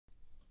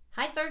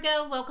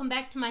Virgo, welcome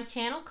back to my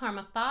channel,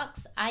 Karma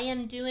Fox. I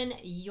am doing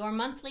your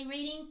monthly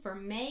reading for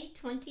May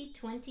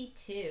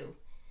 2022.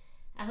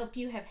 I hope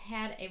you have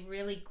had a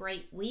really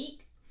great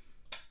week.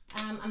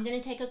 I'm going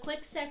to take a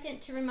quick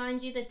second to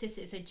remind you that this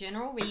is a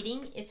general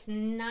reading. It's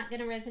not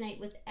going to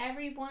resonate with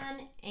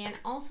everyone, and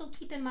also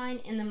keep in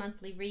mind in the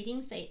monthly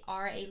readings they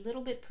are a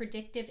little bit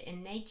predictive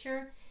in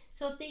nature.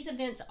 So if these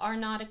events are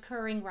not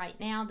occurring right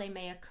now, they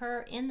may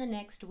occur in the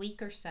next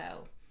week or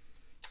so,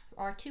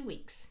 or 2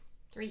 weeks,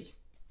 3.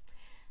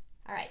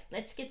 All right,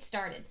 let's get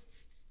started.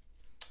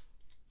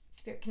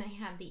 Spirit, can I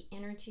have the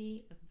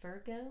energy of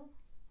Virgo?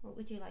 What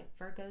would you like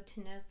Virgo to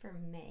know for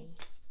May?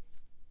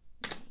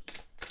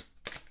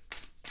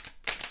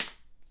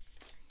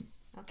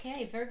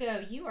 Okay,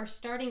 Virgo, you are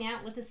starting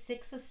out with a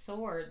 6 of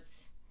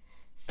Swords.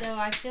 So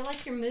I feel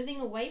like you're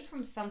moving away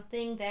from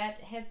something that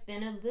has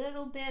been a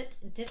little bit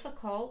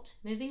difficult,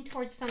 moving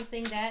towards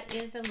something that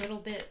is a little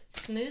bit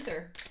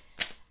smoother.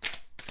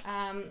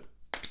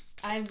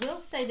 I will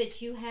say that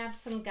you have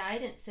some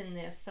guidance in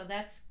this, so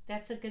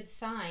that's a good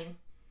sign.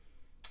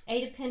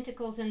 8 of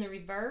Pentacles in the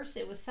reverse.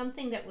 It was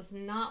something that was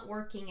not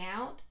working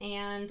out,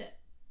 and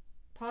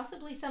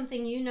possibly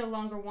something you no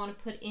longer want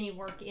to put any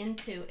work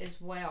into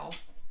as well.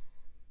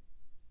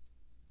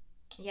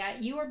 Yeah,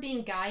 you are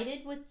being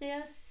guided with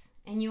this,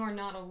 and you are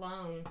not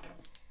alone.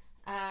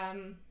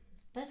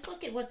 Let's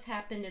look at what's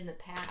happened in the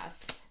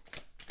past.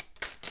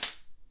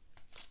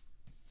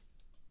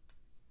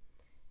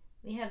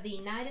 We have the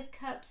Knight of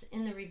Cups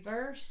in the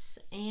reverse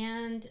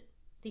and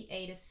the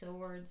 8 of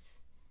Swords.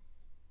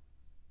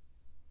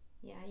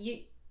 Yeah,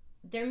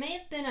 there may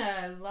have been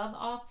a love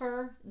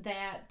offer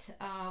that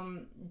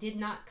did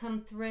not come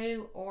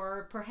through,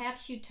 or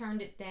perhaps you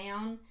turned it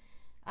down.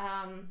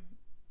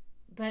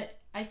 But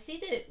I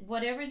see that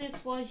whatever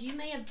this was, you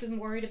may have been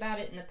worried about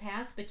it in the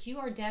past, but you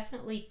are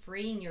definitely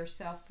freeing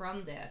yourself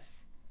from this.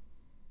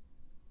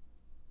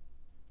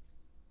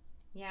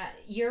 Yeah,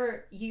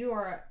 you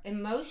are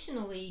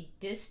emotionally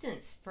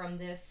distanced from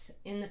this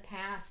in the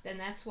past, and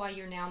that's why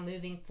you're now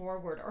moving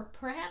forward. Or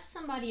perhaps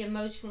somebody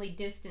emotionally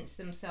distanced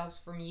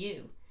themselves from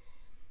you.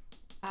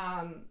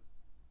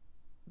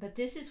 But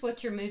this is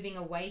what you're moving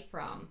away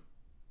from.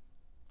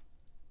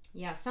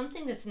 Yeah,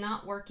 something that's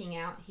not working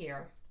out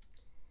here.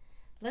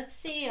 Let's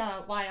see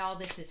why all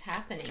this is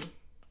happening.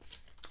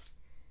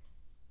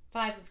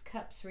 5 of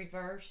Cups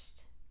reversed.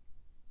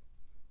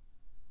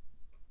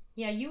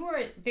 Yeah, you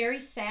were very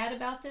sad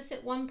about this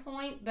at one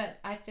point, but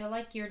I feel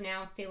like you're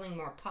now feeling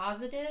more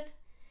positive.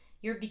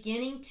 You're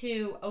beginning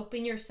to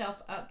open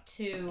yourself up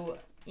to,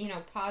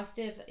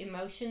 positive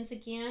emotions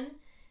again.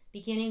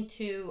 Beginning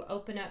to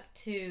open up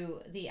to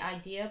the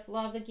idea of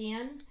love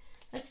again.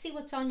 Let's see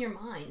what's on your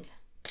mind.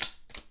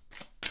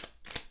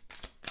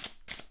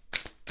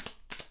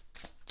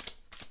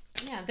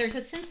 Yeah, there's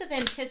a sense of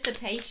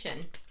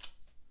anticipation.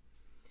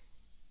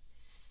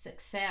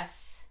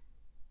 Success.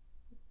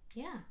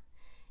 Yeah.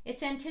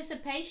 It's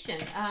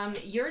anticipation.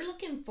 You're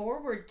looking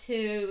forward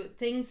to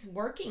things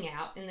working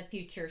out in the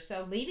future.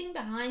 So leaving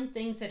behind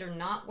things that are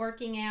not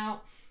working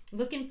out,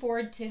 looking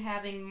forward to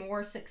having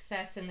more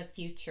success in the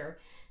future.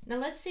 Now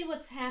let's see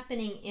what's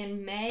happening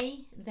in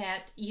May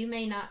that you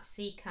may not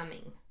see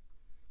coming.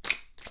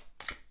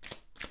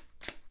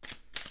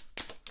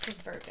 For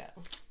Virgo.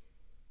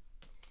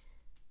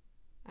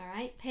 All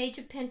right, Page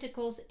of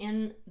Pentacles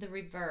in the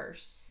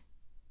reverse.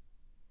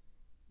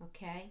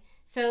 Okay.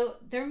 So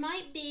there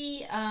might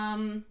be,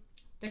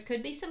 there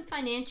could be some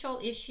financial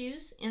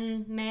issues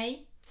in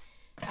May.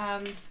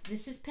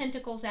 This is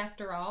Pentacles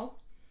after all.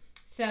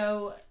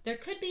 So there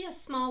could be a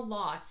small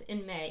loss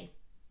in May,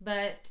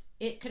 but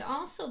it could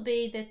also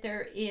be that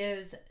there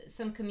is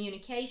some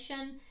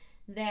communication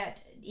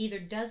that either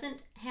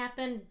doesn't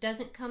happen,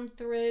 doesn't come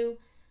through.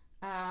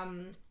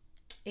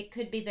 It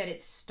could be that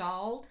it's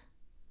stalled.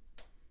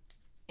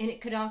 And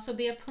it could also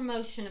be a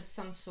promotion of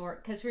some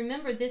sort. Because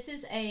remember, this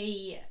is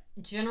a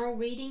general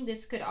reading.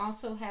 This could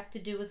also have to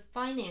do with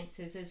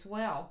finances as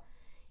well.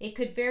 It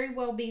could very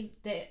well be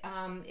that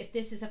if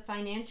this is a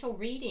financial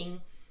reading,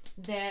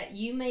 that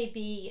you may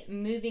be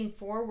moving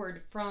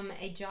forward from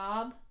a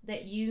job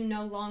that you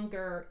no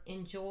longer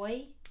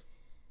enjoy.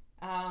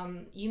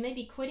 You may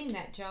be quitting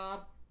that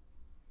job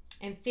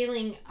and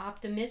feeling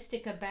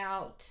optimistic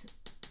about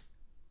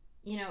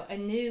a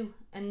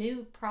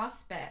new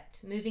prospect,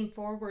 moving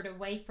forward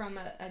away from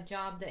a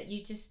job that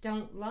you just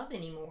don't love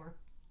anymore.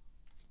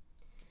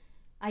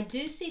 I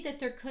do see that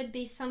there could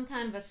be some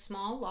kind of a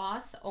small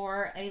loss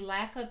or a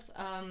lack of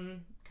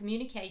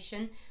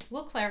communication.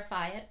 We'll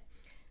clarify it.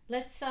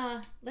 Let's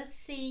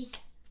see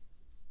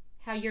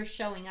how you're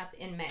showing up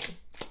in May.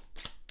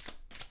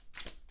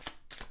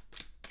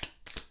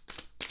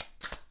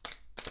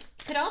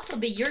 Could also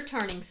be you're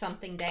turning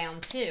something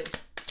down too.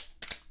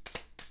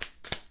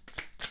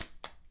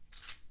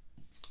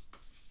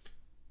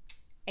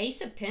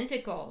 Ace of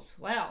Pentacles.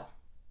 Well,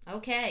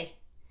 okay.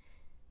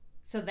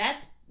 So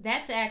that's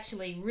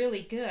actually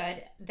really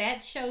good.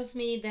 That shows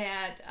me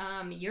that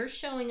you're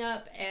showing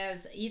up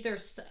as either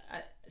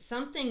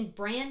something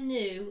brand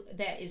new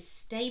that is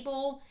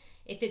stable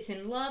If it's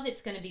in love,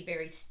 it's going to be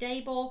very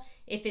stable.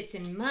 If it's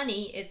in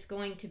money, it's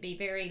going to be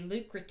very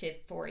lucrative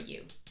for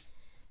you.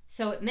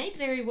 So it may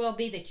very well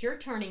be that you're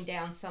turning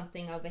down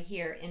something over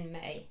here in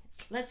May.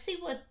 Let's see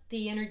what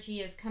the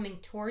energy is coming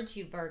towards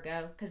you,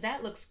 Virgo, because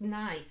that looks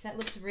nice. That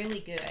looks really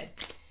good.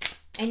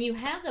 And you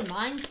have the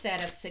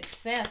mindset of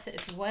success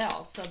as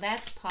well, so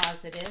that's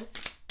positive.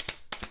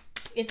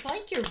 It's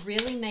like you're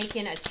really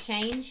making a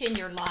change in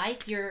your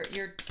life. You're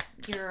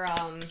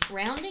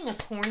rounding a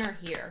corner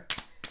here.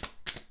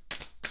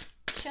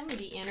 Show me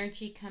the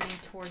energy coming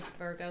towards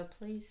Virgo,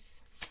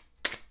 please.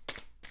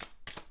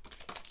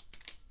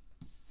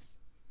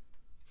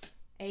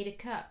 8 of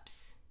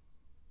Cups.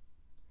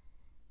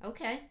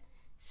 Okay,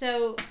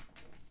 so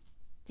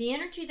the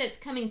energy that's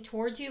coming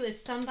towards you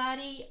is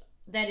somebody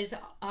that is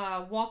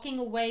walking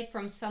away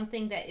from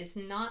something that is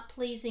not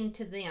pleasing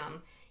to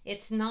them.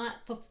 It's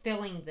not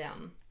fulfilling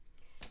them.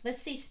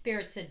 Let's see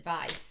Spirit's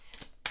advice.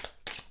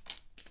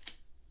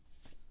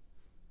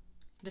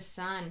 The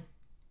Sun.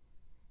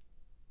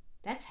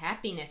 That's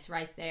happiness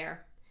right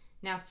there.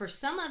 Now, for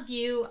some of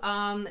you,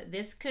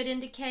 this could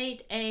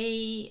indicate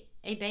a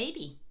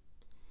baby.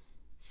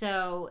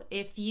 So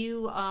if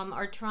you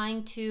are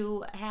trying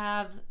to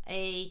have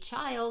a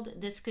child,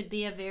 this could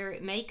be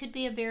May could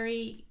be a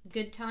very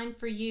good time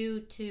for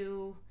you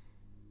to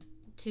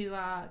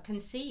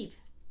conceive.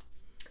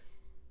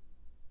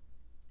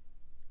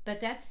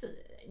 But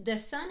the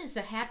Sun is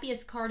the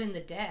happiest card in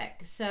the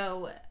deck.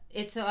 So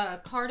it's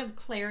a card of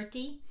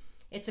clarity.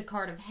 It's a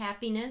card of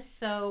happiness.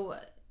 So,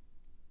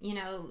 you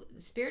know,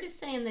 Spirit is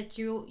saying that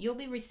you'll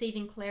be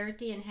receiving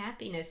clarity and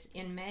happiness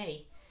in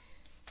May.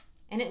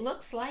 And it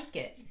looks like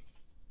it.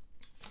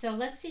 So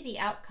let's see the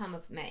outcome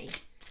of May.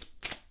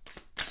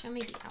 Show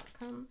me the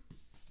outcome.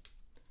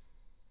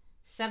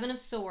 7 of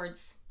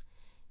Swords.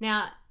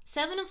 Now,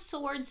 7 of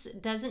Swords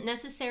doesn't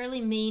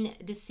necessarily mean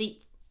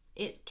deceit.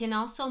 It can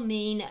also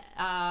mean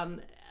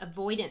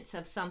avoidance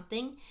of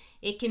something.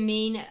 It can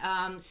mean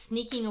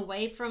sneaking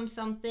away from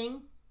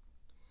something.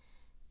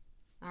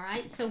 All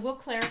right, so we'll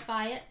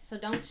clarify it. So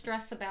don't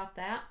stress about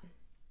that.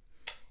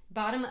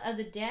 Bottom of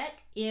the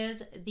deck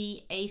is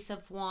the Ace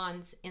of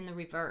Wands in the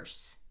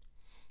reverse.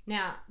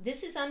 Now,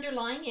 this is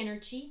underlying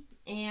energy,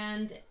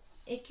 and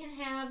it can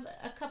have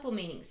a couple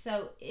meanings.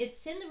 So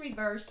it's in the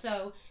reverse,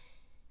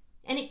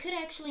 and it could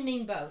actually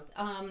mean both.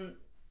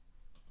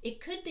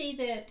 It could be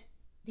that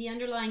the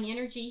underlying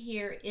energy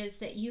here is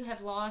that you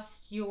have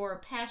lost your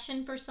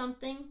passion for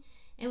something,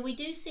 and we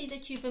do see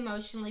that you've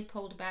emotionally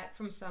pulled back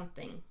from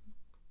something.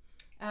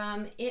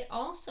 It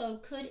also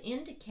could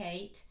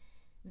indicate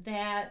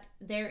that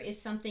there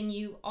is something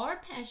you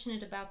are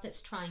passionate about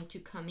that's trying to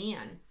come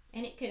in,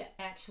 and it could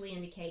actually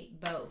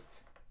indicate both.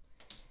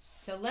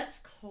 So let's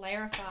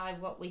clarify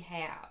what we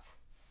have.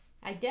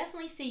 I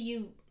definitely see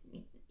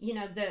you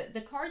know,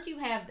 the card you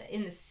have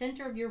in the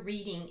center of your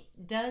reading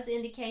does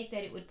indicate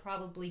that it would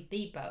probably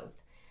be both.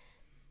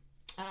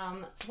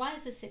 Why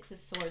is the 6 of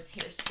Swords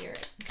here,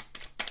 Spirit?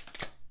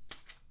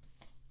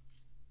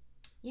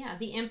 Yeah,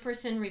 the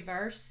Empress in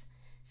reverse.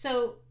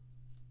 So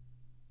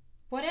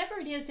whatever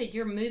it is that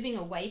you're moving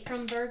away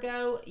from,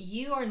 Virgo,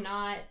 you are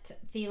not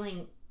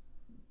feeling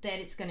that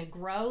it's going to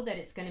grow, that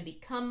it's going to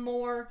become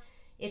more.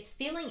 It's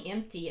feeling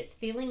empty. It's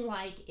feeling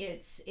like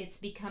it's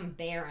become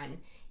barren.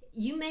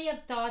 You may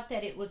have thought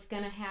that it was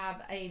going to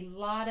have a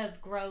lot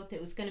of growth.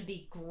 It was going to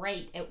be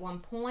great at one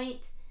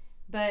point,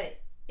 but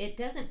it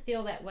doesn't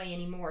feel that way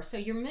anymore. So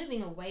you're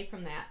moving away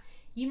from that.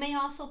 You may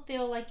also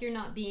feel like you're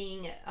not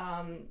being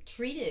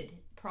treated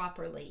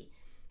properly.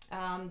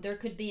 There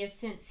could be a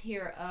sense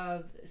here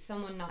of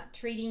someone not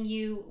treating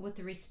you with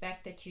the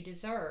respect that you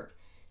deserve.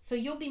 So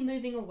you'll be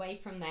moving away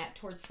from that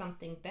towards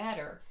something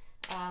better.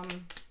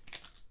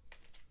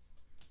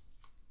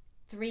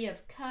 3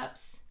 of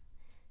Cups.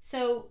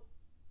 So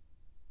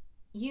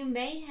you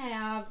may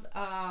have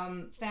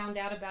found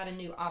out about a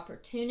new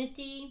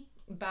opportunity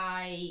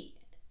by,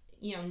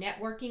 you know,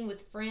 networking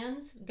with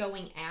friends,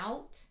 going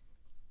out.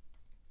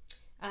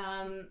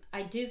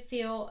 I do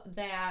feel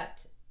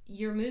that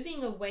you're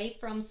moving away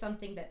from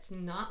something that's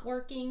not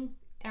working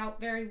out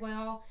very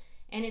well,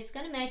 and it's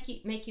going to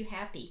make you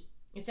happy.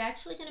 It's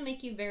actually going to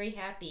make you very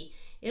happy.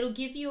 It'll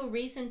give you a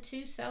reason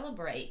to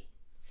celebrate.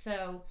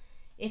 So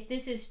if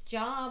this is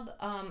job,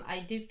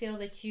 I do feel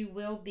that you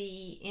will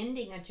be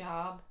ending a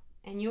job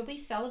and you'll be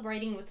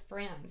celebrating with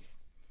friends,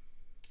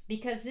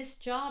 because this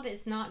job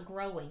is not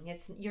growing.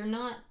 You're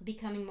not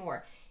becoming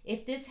more.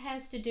 If this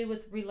has to do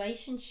with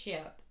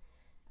relationship,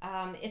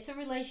 it's a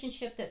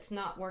relationship that's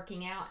not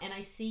working out, and I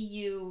see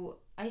you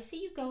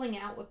going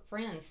out with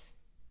friends.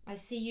 I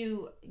see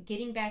you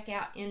getting back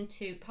out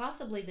into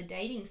possibly the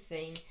dating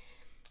scene.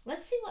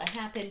 Let's see what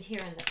happened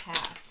here in the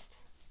past.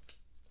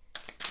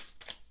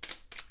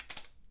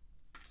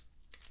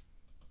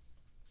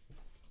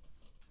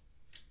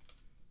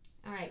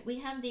 All right, we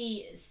have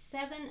the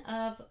 7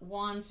 of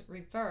Wands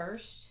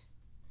reversed.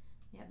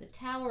 We have the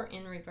Tower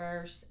in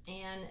reverse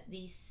and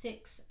the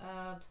 6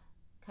 of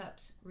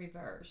Cups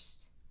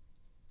reversed.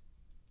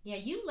 Yeah,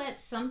 you're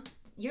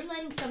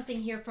letting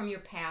something here from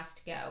your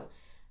past go.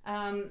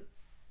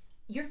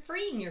 you're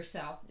freeing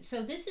yourself.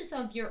 So this is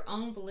of your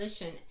own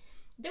volition.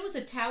 There was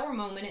a Tower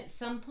moment at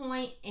some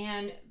point,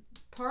 and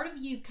part of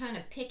you kind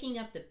of picking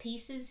up the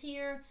pieces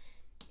here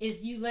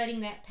is you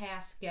letting that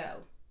past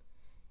go.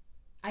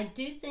 I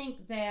do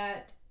think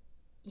that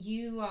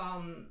you,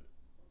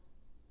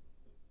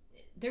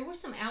 there were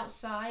some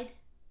outside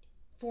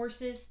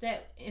forces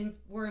that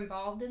were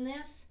involved in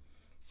this.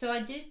 So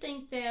I do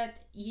think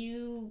that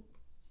you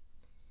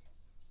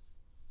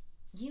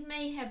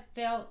may have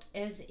felt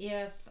as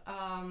if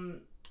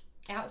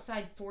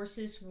outside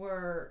forces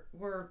were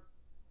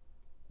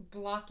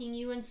blocking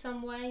you in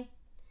some way.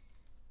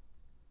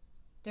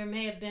 There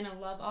may have been a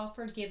love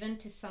offer given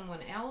to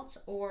someone else,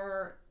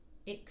 or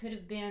it could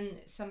have been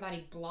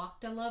somebody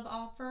blocked a love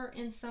offer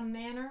in some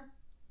manner.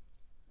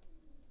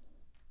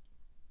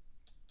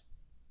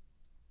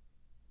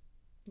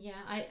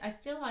 Yeah, I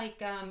feel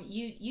like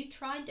you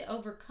tried to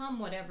overcome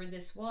whatever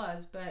this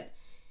was, but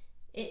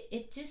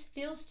it just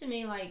feels to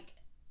me like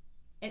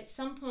at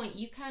some point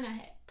you kind of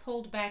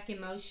pulled back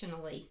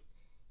emotionally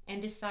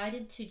and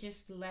decided to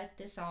just let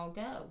this all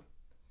go.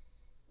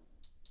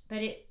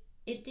 But it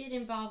did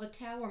involve a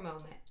Tower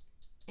moment.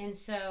 And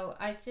so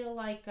I feel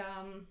like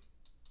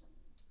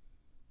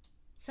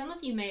some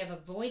of you may have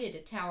avoided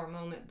a Tower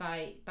moment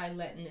by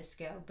letting this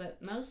go, but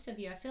most of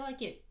you, I feel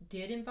like it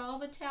did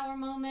involve a Tower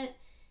moment,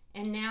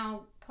 and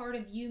now part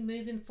of you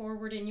moving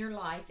forward in your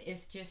life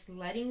is just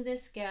letting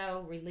this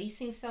go,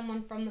 releasing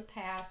someone from the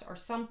past or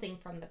something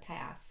from the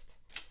past.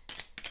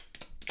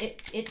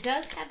 It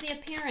does have the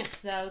appearance,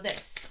 though,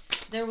 that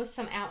there was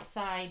some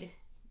outside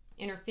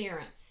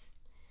interference.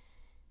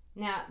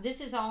 Now,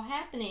 this is all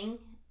happening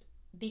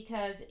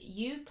because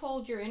you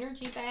pulled your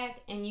energy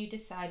back and you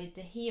decided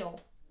to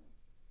heal.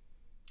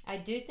 I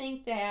do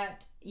think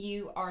that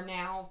you are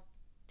now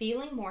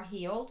feeling more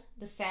healed.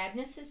 The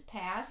sadness is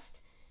past.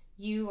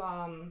 You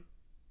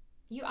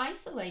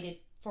isolated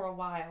for a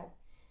while,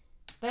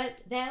 but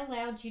that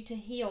allowed you to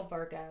heal,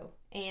 Virgo.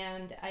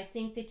 And I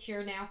think that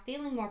you're now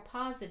feeling more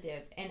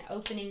positive and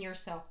opening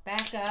yourself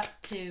back up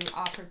to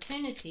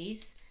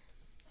opportunities.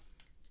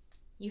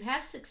 You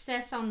have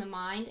success on the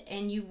mind,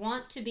 and you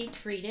want to be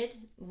treated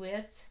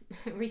with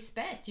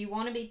respect. You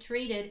want to be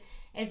treated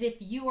as if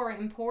you are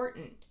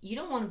important. You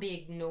don't want to be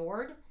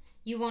ignored.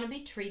 You want to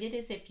be treated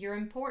as if you're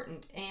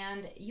important,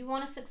 and you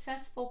want a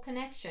successful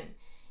connection.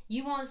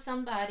 You want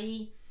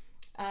somebody,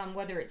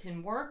 whether it's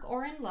in work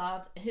or in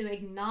love, who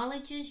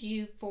acknowledges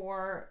you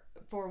for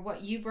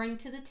what you bring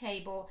to the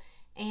table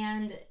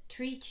and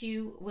treats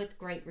you with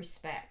great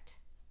respect.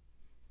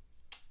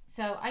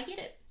 So I get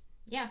it.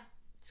 Yeah,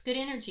 it's good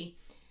energy.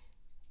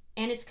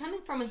 And it's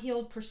coming from a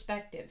healed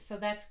perspective, so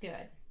that's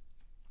good.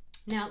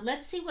 Now,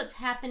 let's see what's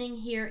happening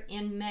here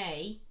in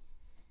May.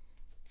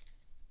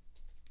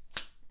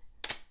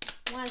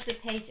 Why is the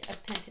Page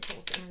of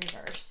Pentacles in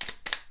reverse?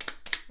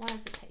 Why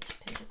is the Page of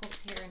Pentacles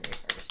here in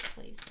reverse,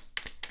 please?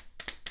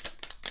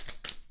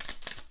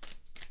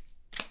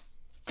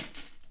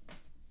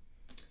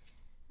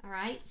 All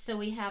right, so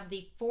we have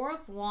the Four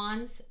of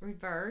Wands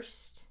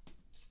reversed.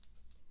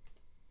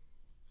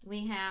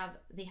 We have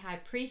the High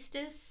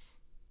Priestess.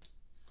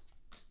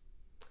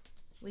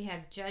 We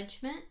have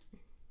Judgment,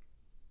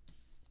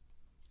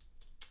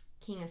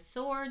 King of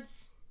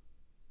Swords,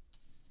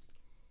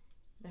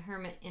 the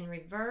Hermit in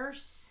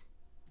reverse,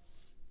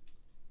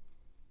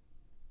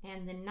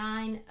 and the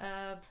Nine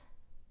of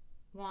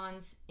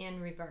Wands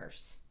in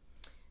reverse.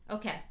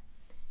 Okay,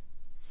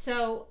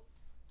 so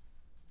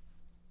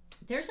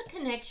there's a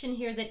connection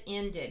here that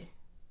ended.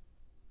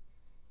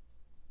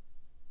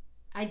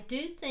 I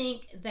do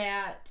think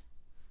that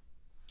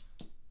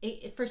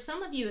for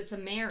some of you it's a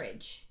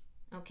marriage.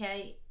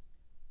 Okay,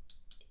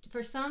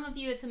 for some of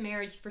you it's a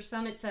marriage, for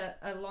some it's a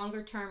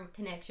longer term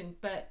connection,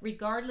 but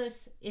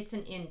regardless, it's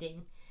an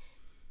ending.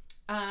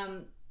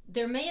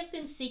 There may have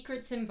been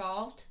secrets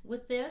involved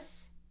with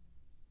this.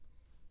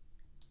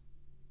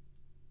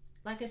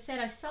 Like I said,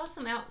 I saw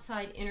some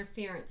outside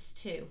interference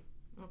too,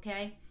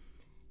 okay?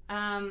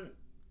 I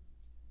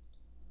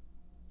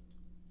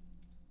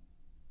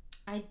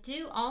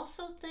do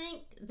also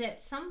think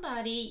that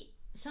somebody's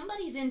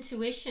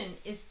intuition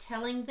is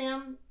telling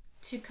them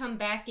to come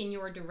back in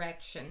your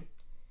direction.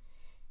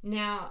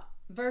 Now,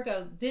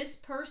 Virgo, this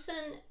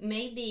person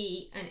may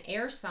be an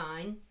air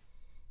sign.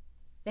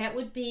 That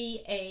would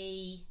be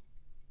a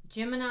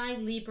Gemini,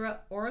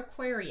 Libra, or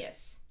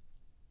Aquarius.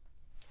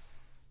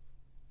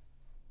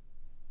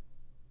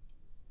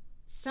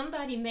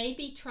 Somebody may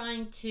be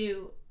trying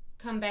to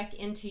come back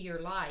into your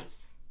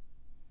life.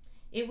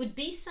 It would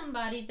be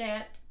somebody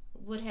that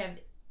would have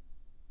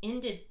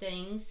ended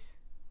things,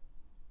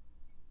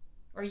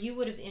 or you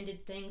would have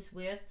ended things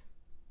with.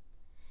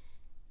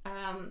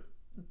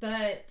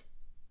 But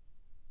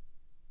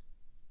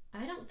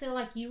I don't feel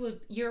like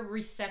you're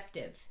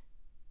receptive.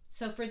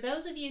 So for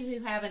those of you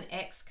who have an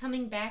ex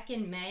coming back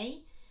in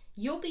May,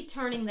 you'll be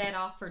turning that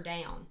offer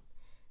down.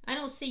 I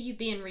don't see you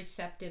being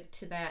receptive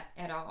to that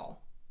at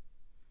all.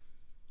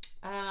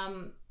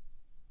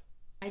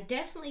 I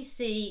definitely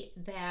see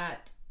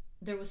that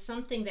there was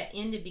something that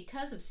ended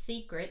because of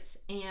secrets,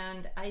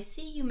 and I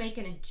see you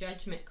making a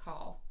judgment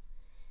call.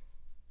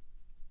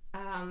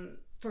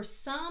 For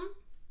some,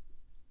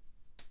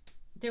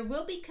 there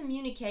will be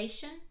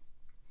communication.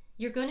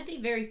 You're going to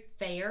be very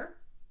fair.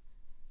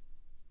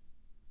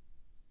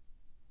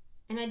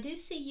 And I do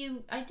see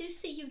you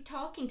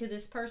talking to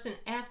this person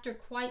after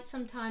quite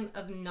some time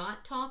of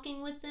not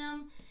talking with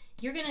them.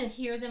 You're going to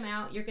hear them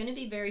out. You're going to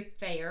be very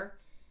fair.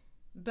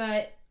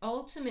 But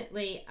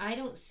ultimately, I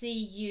don't see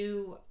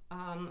you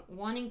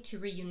wanting to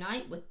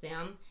reunite with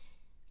them.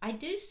 I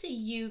do see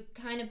you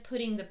kind of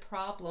putting the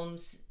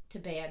problems to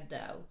bed,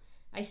 though.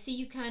 I see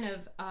you kind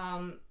of,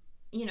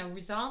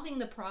 resolving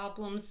the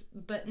problems,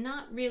 but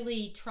not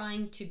really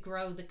trying to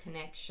grow the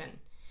connection.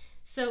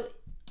 So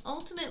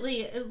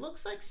ultimately, it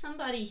looks like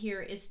somebody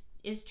here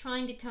is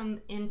trying to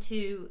come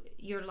into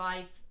your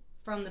life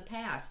from the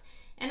past.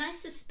 And I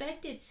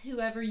suspect it's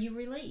whoever you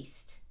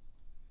released.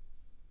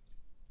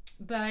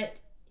 But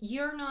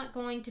you're not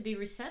going to be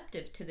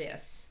receptive to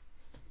this.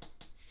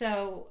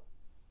 So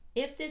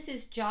if this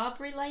is job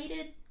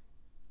related,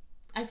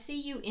 I see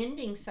you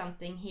ending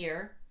something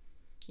here.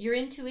 Your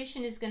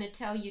intuition is going to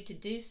tell you to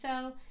do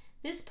so.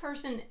 This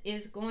person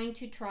is going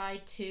to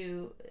try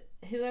to,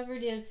 whoever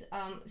it is,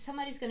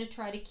 somebody's going to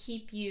try to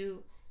keep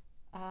you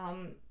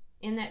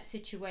in that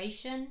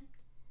situation.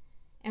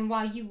 And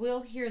while you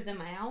will hear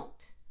them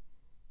out,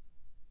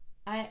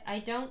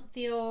 I don't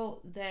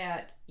feel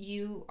that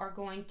you are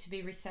going to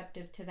be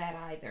receptive to that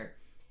either.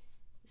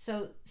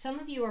 So some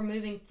of you are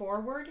moving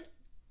forward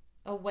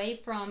away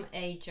from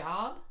a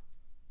job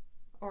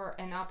or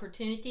an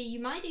opportunity. You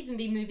might even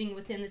be moving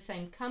within the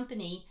same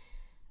company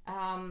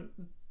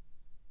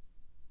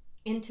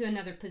into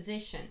another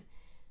position.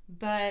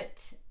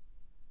 But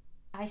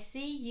I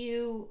see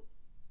you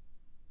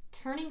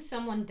turning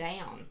someone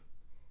down,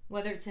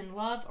 whether it's in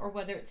love or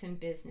whether it's in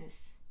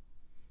business,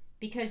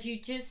 because you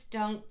just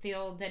don't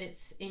feel that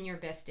it's in your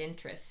best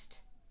interest.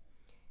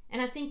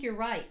 And I think you're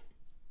right.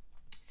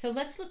 So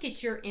let's look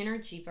at your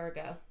energy,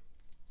 Virgo.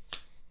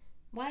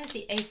 Why is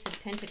the Ace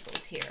of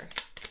Pentacles here?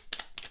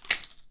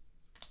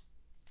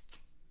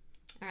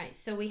 All right,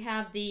 so we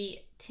have the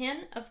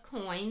 10 of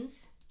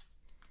Coins,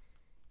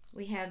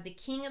 we have the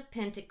King of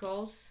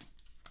Pentacles,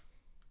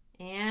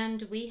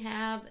 and we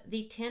have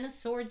the 10 of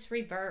Swords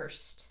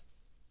reversed.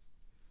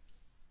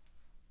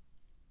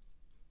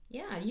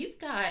 Yeah, you've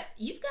got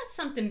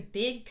something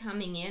big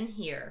coming in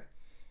here.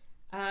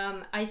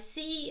 I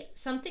see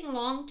something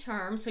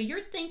long-term. So you're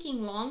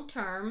thinking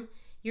long-term.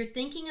 You're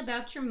thinking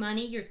about your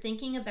money. You're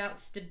thinking about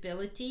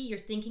stability. You're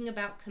thinking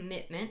about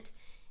commitment.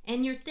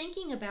 And you're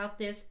thinking about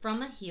this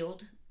from a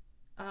healed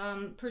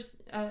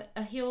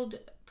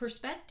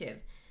perspective.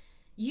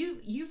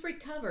 You've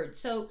recovered.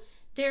 So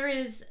there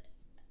is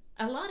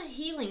a lot of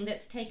healing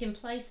that's taken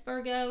place,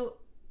 Virgo.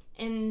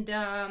 And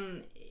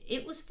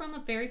it was from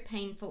a very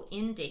painful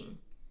ending.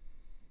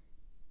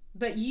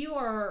 But you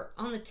are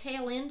on the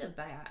tail end of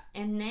that.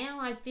 And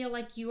now I feel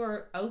like you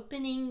are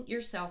opening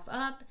yourself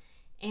up.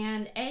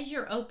 And as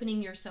you're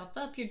opening yourself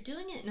up, you're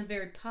doing it in a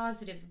very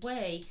positive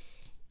way.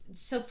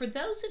 So for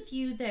those of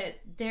you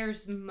that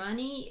there's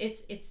money,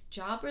 it's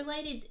job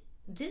related,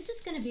 this is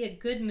going to be a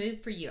good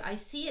move for you. I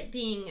see it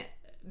being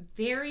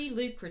very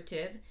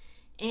lucrative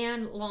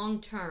and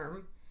long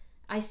term.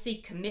 I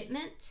see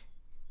commitment.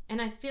 And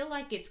I feel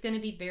like it's going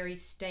to be very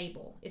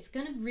stable. It's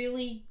going to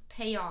really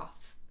pay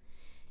off.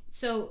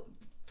 So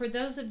for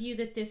those of you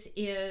that this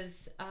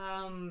is,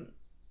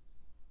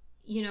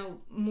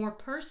 more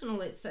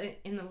personal, it's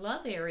in the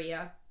love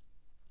area,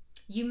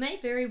 you may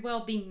very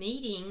well be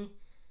meeting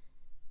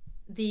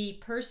the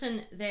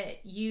person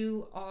that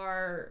you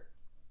are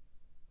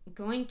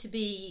going to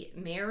be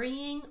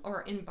marrying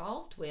or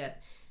involved with.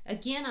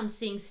 Again, I'm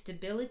seeing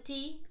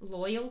stability,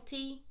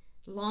 loyalty,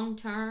 long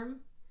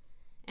term.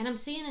 And I'm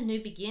seeing a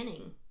new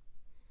beginning.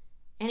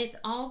 And it's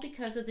all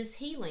because of this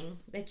healing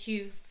that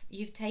you've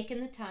taken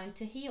the time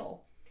to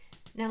heal.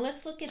 Now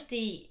let's look at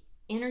the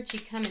energy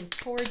coming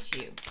towards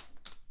you.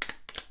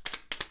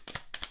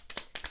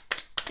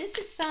 This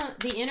is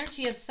the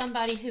energy of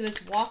somebody who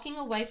is walking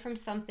away from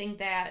something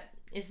that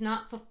is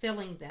not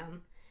fulfilling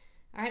them.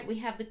 All right, we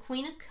have the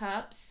Queen of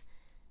Cups.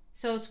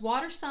 So it's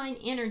water sign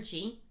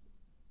energy.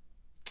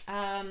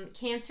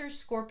 Cancer,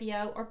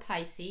 Scorpio, or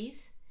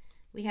Pisces.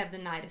 We have the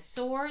Knight of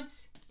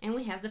Swords. And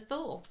we have the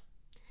Fool.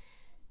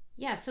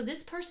 Yeah, so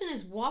this person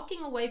is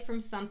walking away from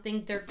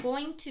something. They're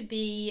going to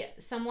be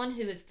someone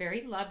who is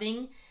very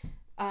loving.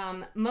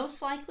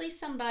 Most likely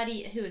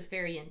somebody who is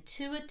very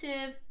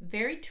intuitive,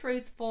 very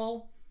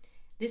truthful.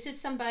 This is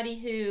somebody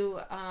who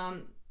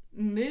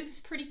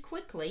moves pretty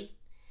quickly.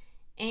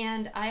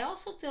 And I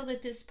also feel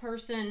that this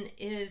person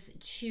is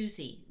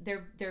choosy.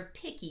 They're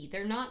picky.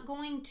 They're not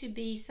going to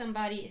be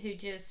somebody who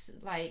just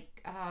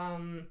like,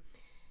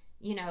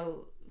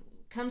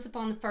 comes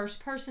upon the first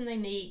person they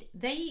meet.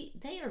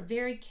 They are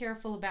very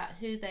careful about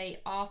who they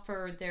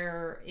offer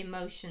their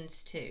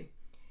emotions to.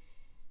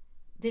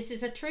 This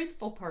is a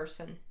truthful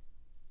person,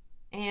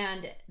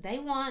 and they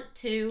want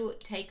to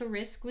take a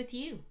risk with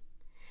you.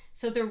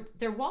 So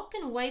they're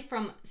walking away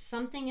from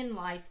something in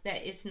life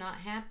that is not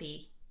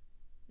happy.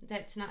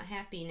 That's not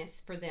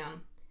happiness for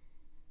them.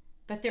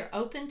 But they're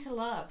open to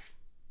love.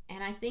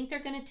 And I think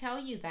they're going to tell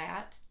you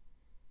that.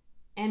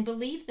 And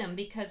believe them,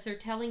 because they're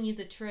telling you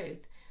the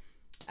truth.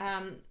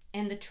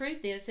 And the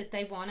truth is that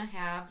they want to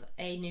have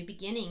a new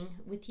beginning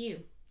with you.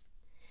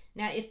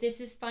 Now, if this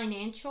is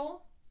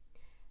financial,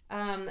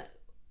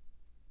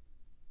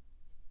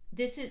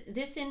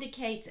 this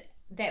indicates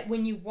that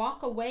when you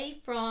walk away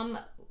from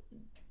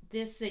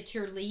this that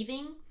you're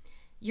leaving,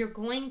 you're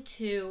going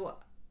to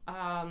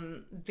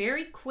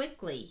very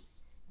quickly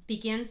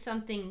begin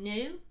something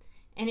new,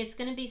 and it's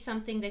going to be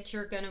something that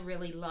you're going to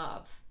really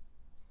love.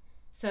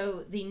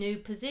 So the new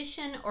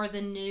position or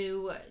the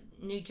new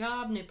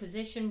job, new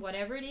position,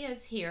 whatever it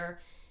is here,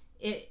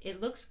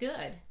 it looks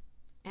good.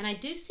 And I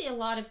do see a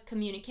lot of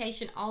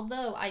communication,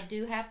 although I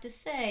do have to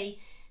say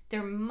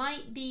there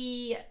might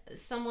be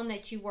someone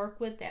that you work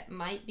with that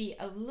might be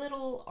a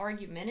little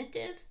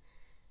argumentative.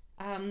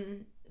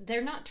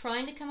 They're not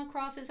trying to come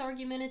across as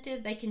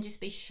argumentative. They can just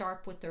be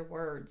sharp with their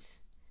words.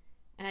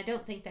 And I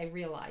don't think they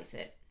realize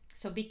it.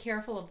 So be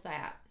careful of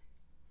that.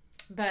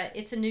 But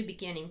it's a new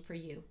beginning for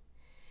you.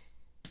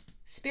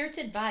 Spirit's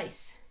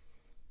advice.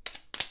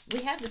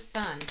 We have the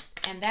Sun,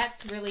 and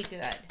that's really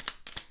good.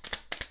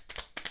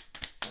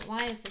 So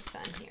why is the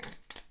Sun here?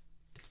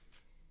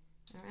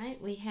 All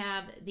right, we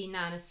have the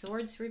Nine of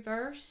Swords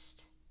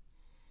reversed.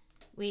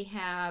 We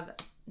have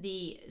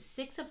the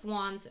Six of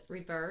Wands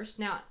reversed.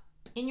 Now,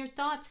 in your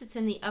thoughts, it's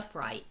in the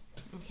upright,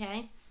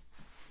 okay?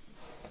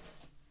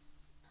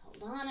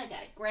 Hold on, I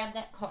gotta grab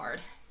that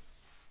card.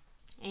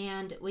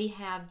 And we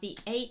have the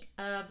Eight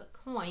of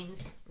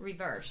Coins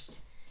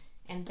reversed.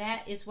 And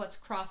that is what's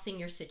crossing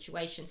your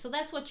situation. So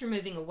that's what you're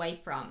moving away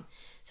from.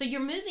 So you're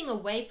moving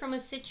away from a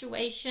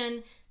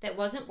situation that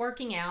wasn't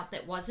working out,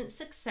 that wasn't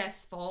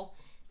successful,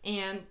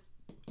 and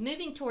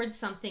moving towards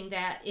something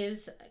that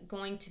is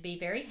going to be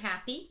very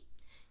happy.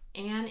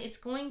 And it's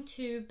going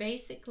to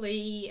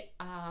basically,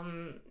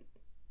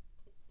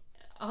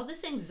 all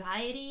this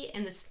anxiety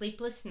and the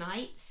sleepless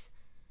nights,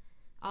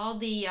 all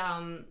the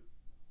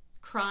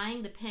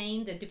crying, the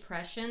pain, the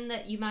depression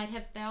that you might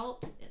have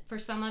felt for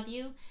some of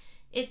you,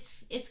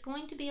 it's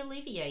going to be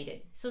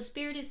alleviated. So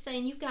Spirit is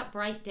saying you've got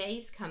bright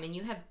days coming.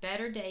 You have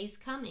better days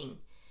coming.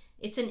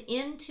 It's an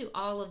end to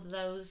all of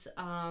those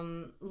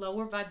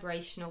lower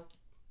vibrational,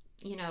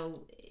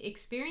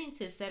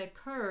 experiences that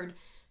occurred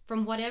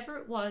from whatever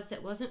it was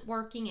that wasn't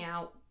working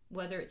out,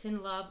 whether it's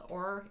in love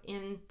or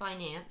in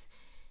finance,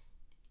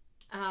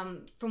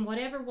 from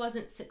whatever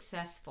wasn't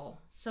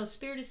successful. So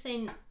Spirit is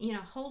saying,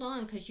 hold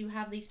on, because you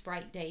have these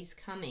bright days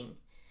coming.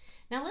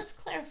 Now let's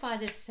clarify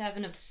this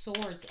Seven of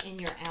Swords in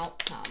your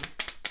outcome.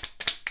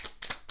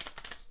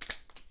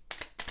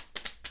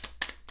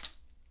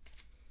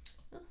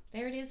 Oh,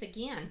 there it is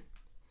again.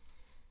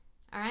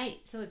 All right,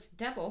 so it's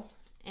double.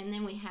 And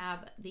then we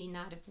have the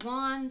Knight of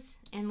Wands,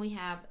 and we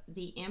have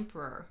the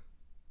Emperor.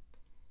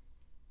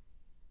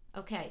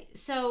 Okay,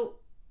 so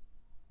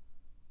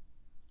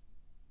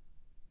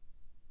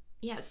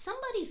yeah,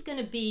 somebody's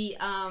going to be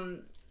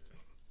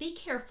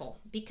careful,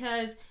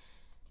 because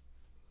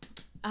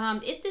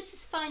if this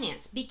is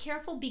finance, be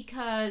careful,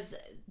 because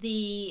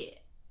the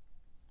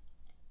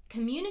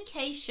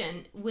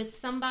communication with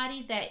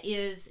somebody that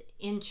is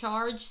in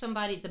charge,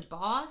 somebody, the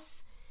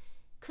boss,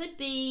 could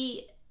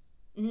be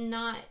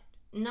not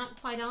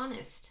quite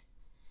honest.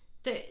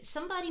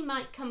 Somebody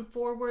might come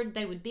forward.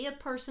 They would be a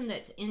person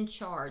that's in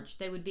charge.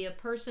 They would be a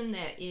person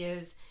that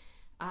is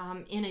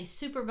in a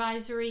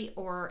supervisory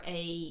or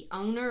a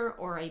owner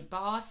or a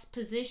boss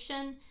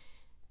position.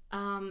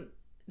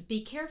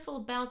 Be careful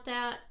about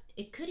that.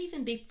 It could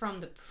even be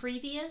from the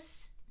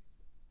previous,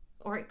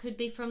 or it could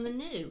be from the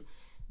new.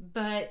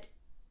 But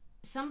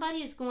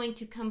somebody is going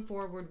to come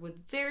forward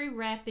with very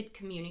rapid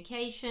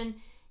communication,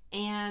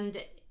 and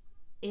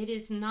it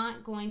is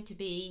not going to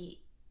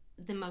be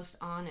the most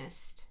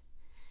honest.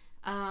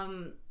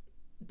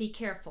 Be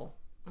careful,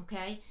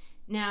 okay?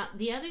 Now,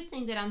 the other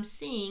thing that I'm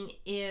seeing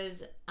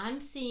is, I'm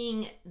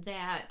seeing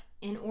that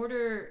in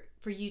order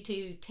for you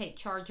to take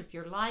charge of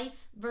your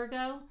life,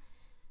 Virgo,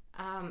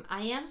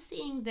 I am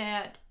seeing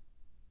that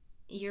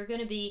you're going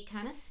to be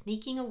kind of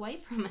sneaking away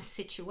from a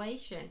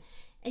situation.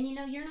 And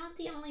you're not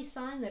the only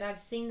sign that I've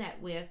seen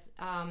that with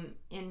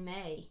in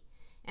May.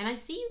 And I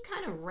see you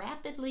kind of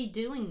rapidly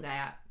doing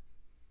that.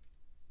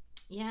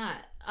 Yeah,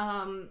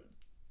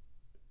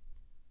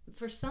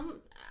 for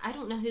some, I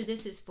don't know who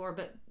this is for,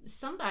 but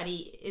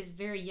somebody is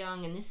very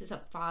young, and this is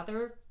a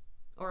father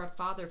or a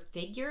father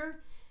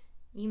figure.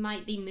 You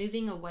might be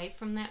moving away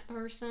from that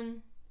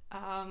person,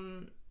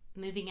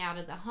 moving out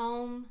of the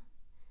home.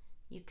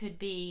 You could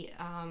be,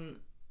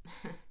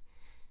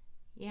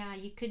 yeah,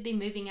 you could be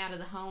moving out of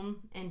the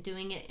home and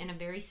doing it in a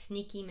very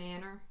sneaky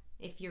manner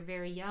if you're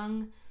very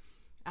young.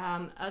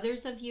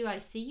 Others of you, I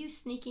see you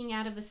sneaking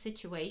out of a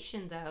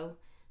situation, though,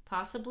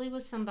 possibly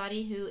with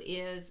somebody who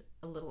is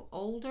a little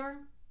older.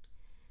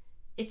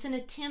 It's an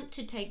attempt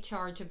to take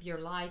charge of your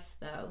life,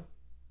 though.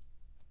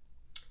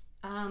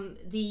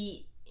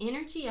 The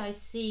energy I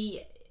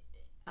see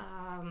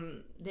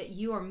that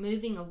you are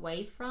moving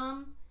away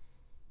from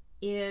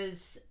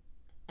is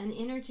an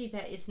energy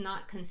that is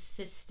not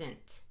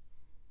consistent.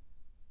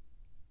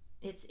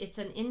 It's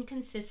an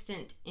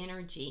inconsistent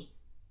energy.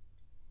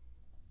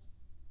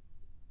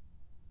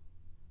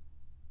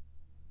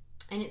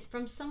 And it's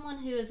from someone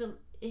who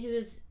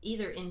is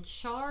either in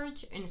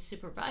charge, in a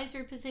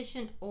supervisor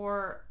position,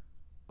 or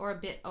a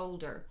bit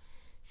older.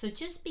 So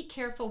just be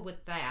careful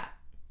with that.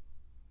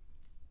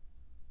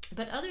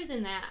 But other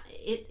than that,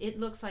 it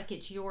looks like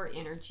it's your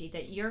energy,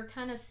 that you're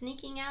kind of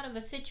sneaking out of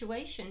a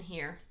situation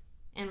here.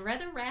 And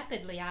rather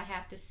rapidly, I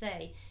have to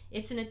say.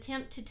 It's an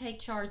attempt to take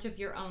charge of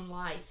your own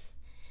life.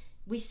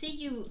 We see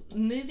you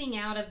moving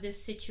out of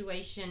this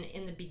situation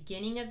in the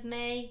beginning of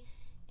May,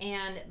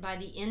 and by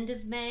the end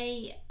of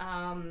May,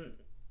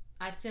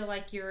 I feel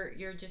like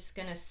you're just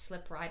going to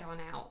slip right on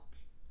out.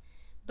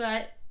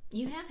 But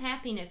you have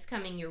happiness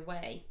coming your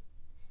way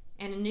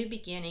and a new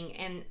beginning,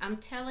 and I'm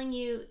telling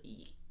you,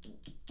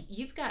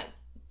 you've got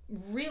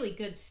really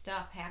good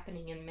stuff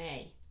happening in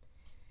May.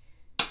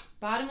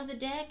 Bottom of the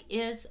deck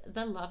is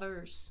the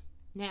Lovers.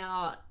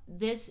 Now,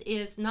 this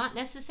is not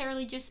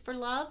necessarily just for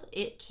love.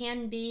 It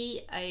can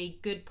be a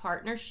good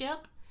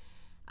partnership.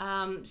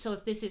 So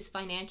if this is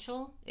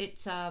financial,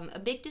 it's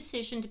a big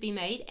decision to be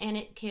made, and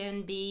it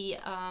can be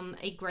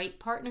a great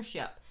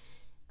partnership.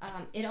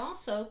 It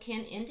also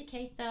can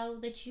indicate, though,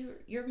 that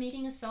you're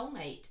meeting a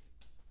soulmate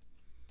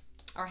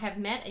or have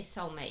met a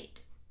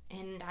soulmate.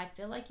 And I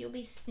feel like you'll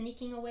be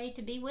sneaking away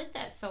to be with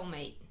that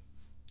soulmate.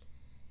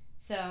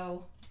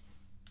 So,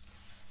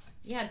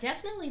 yeah,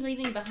 definitely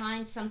leaving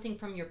behind something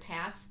from your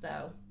past,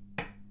 though.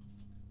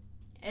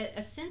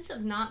 A sense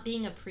of not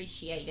being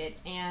appreciated.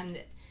 And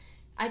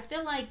I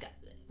feel like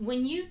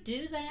when you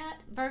do that,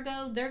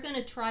 Virgo, they're going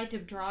to try to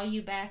draw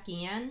you back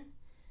in.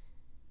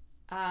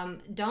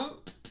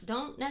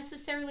 Don't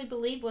necessarily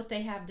believe what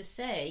they have to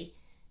say.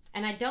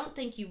 And I don't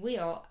think you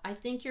will. I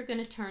think you're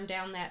going to turn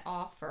down that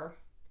offer,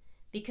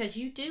 because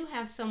you do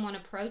have someone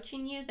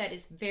approaching you that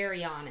is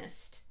very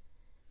honest.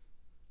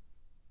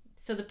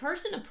 So the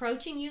person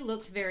approaching you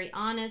looks very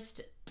honest.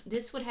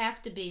 This would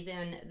have to be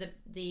then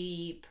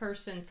the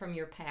person from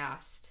your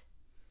past.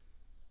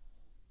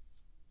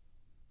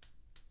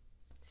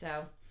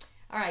 So,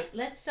 all right,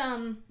 let's,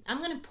 I'm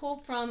going to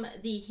pull from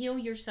the Heal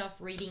Yourself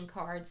reading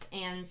cards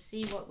and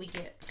see what we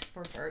get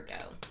for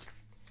Virgo.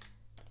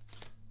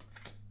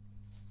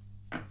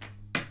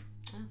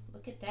 Oh,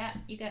 look at that.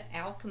 You got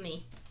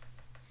alchemy.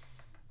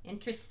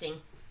 Interesting.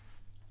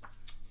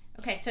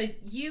 Okay, so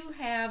you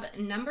have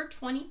number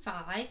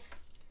 25.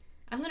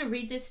 I'm going to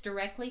read this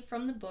directly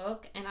from the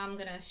book, and I'm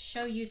going to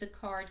show you the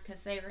card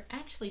because they are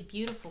actually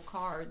beautiful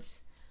cards.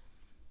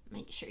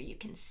 Make sure you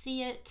can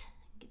see it.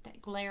 Get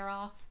that glare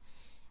off.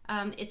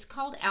 It's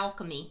called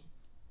Alchemy.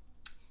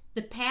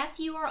 The path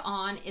you are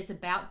on is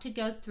about to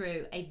go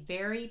through a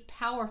very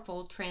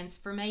powerful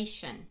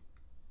transformation.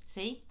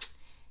 See?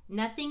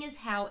 Nothing is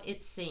how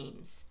it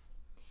seems.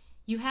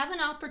 You have an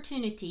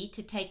opportunity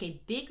to take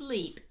a big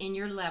leap in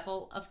your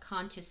level of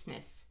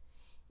consciousness.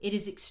 It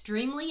is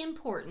extremely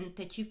important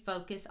that you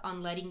focus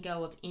on letting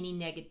go of any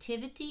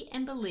negativity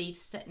and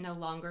beliefs that no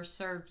longer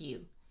serve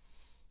you.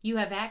 You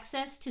have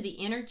access to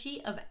the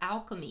energy of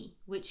alchemy,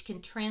 which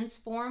can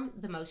transform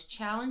the most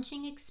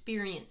challenging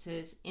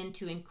experiences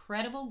into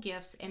incredible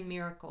gifts and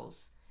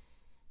miracles.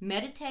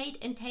 Meditate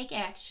and take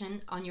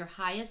action on your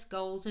highest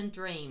goals and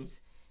dreams.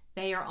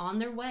 They are on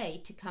their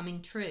way to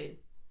coming true.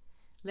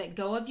 Let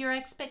go of your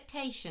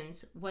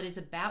expectations. What is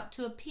about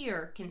to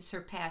appear can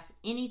surpass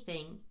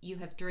anything you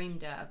have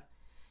dreamed of.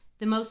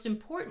 The most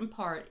important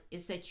part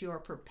is that you are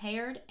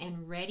prepared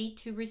and ready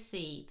to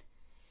receive.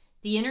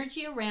 The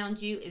energy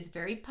around you is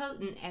very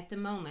potent at the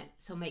moment,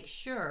 so make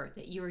sure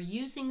that you are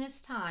using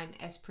this time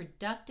as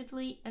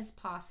productively as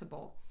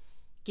possible.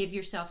 Give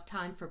yourself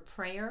time for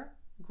prayer,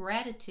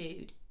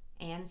 gratitude,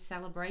 and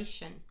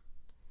celebration.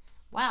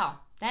 Wow,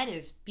 that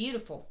is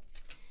beautiful.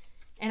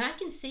 And I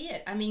can see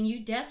it. I mean,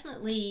 you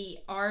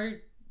definitely are,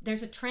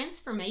 there's a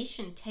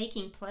transformation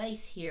taking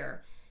place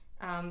here.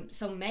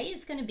 So May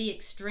is going to be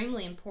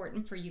extremely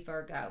important for you,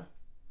 Virgo.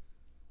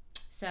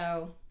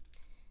 So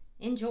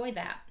enjoy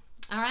that.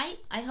 All right,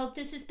 I hope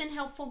this has been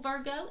helpful,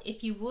 Virgo.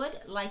 If you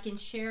would, like and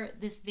share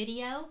this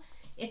video.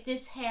 If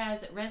this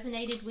has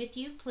resonated with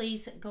you,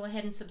 please go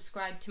ahead and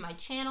subscribe to my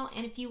channel.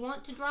 And if you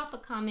want to drop a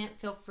comment,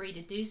 feel free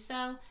to do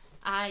so.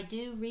 I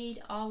do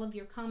read all of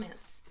your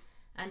comments.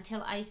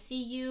 Until I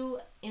see you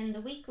in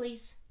the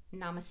weeklies,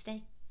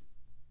 namaste.